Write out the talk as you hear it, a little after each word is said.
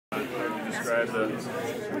describe the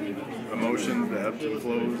emotions, the ebbs and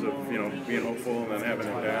flows of being hopeful and then having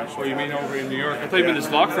a dash? Oh, you mean over in New York? I thought you meant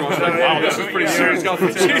this locker room. I was like, wow, this is pretty serious. Yeah,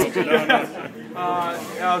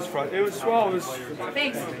 it was fun. It was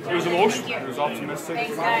It was emotional. It was optimistic.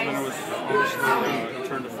 And then it was obviously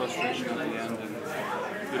turned to frustration at the end.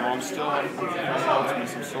 And I'm still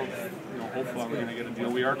optimistic. I'm still hopeful we're going to get a deal.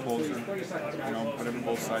 We are closer. Whatever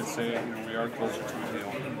both sides say, we are closer to a deal.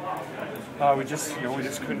 We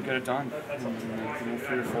just couldn't get it done. In the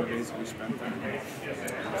 3 or 4 days that we spent there.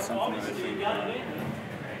 It's something that I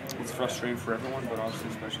think it's frustrating for everyone, but obviously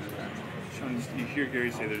especially the fans. Shawn, you hear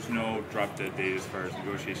Gary say there's no drop-dead date as far as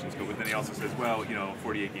negotiations go, but then he also says, well,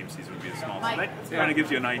 48-game season would be a small. So that kind of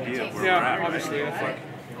gives you an idea of where we're at. Yeah, obviously, right? I think.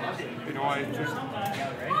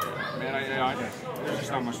 I just, there's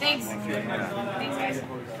just not much time left here. Thanks, guys.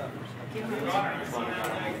 Probably got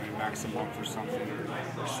max a month or something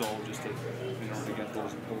or so just to get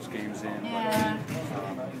those games in. Yeah.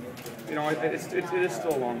 But, it is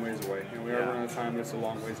still a long ways away. We are running out of time, but it's a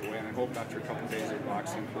long ways away, and I hope after a couple of days of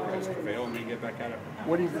boxing, we'll prevail and we can get back at it.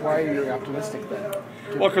 Why are you optimistic then?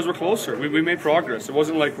 Well, because we're closer. We made progress. It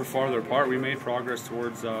wasn't like we're farther apart. We made progress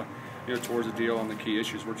towards towards a deal on the key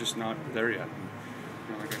issues. We're just not there yet.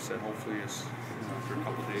 And, like I said, hopefully it's after a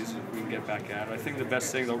couple of days we can get back at it. I think the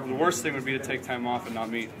best thing, the worst thing would be to take time off and not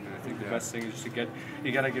meet. And I think the best thing is just you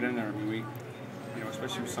got to get in there. I mean,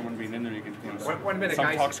 especially with someone being in there, you can. Some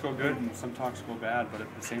talks go good and some talks go bad, but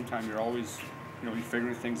at the same time, you're always, you're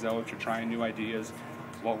figuring things out. You're trying new ideas.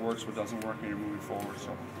 What works, what doesn't work, and you're moving forward.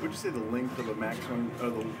 So, would you say the length of a maximum,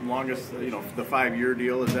 the longest, the 5-year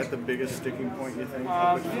deal, is that the biggest sticking point you think?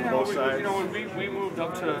 Both sides? We moved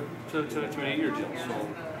up to an 8-year deal. So,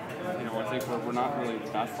 I think we're not really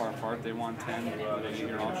that far apart. They want 10 with an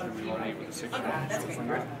 8-year option. We want 8 with a 6-year. So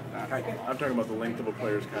we're not that. I'm talking about the length of a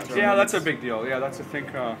player's contract. Yeah, that's a big deal. Yeah, that's I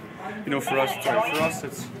think for us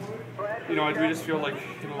it's. We just feel like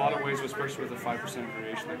in a lot of ways, especially with a 5%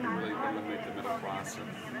 variation, that can really eliminate the middle class. And,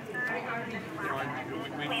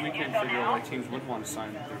 we can't figure out why teams wouldn't want to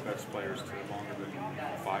sign their best players to longer than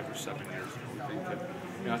 5 or 7 years. We think that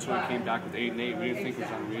that's why we came back with 8 and 8. We didn't think it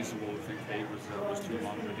was unreasonable. We think 8 was too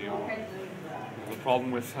long of a deal. The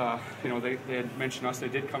problem with they had mentioned us. They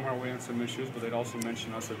did come our way on some issues, but they'd also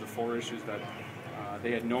mentioned us as the 4 issues that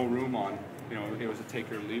they had no room on. It was a take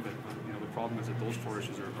it or leave it. The problem is that those 4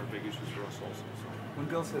 issues are big issues for us also. So. When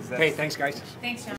Bill says that. Hey, thanks, guys. Thanks, Shawn.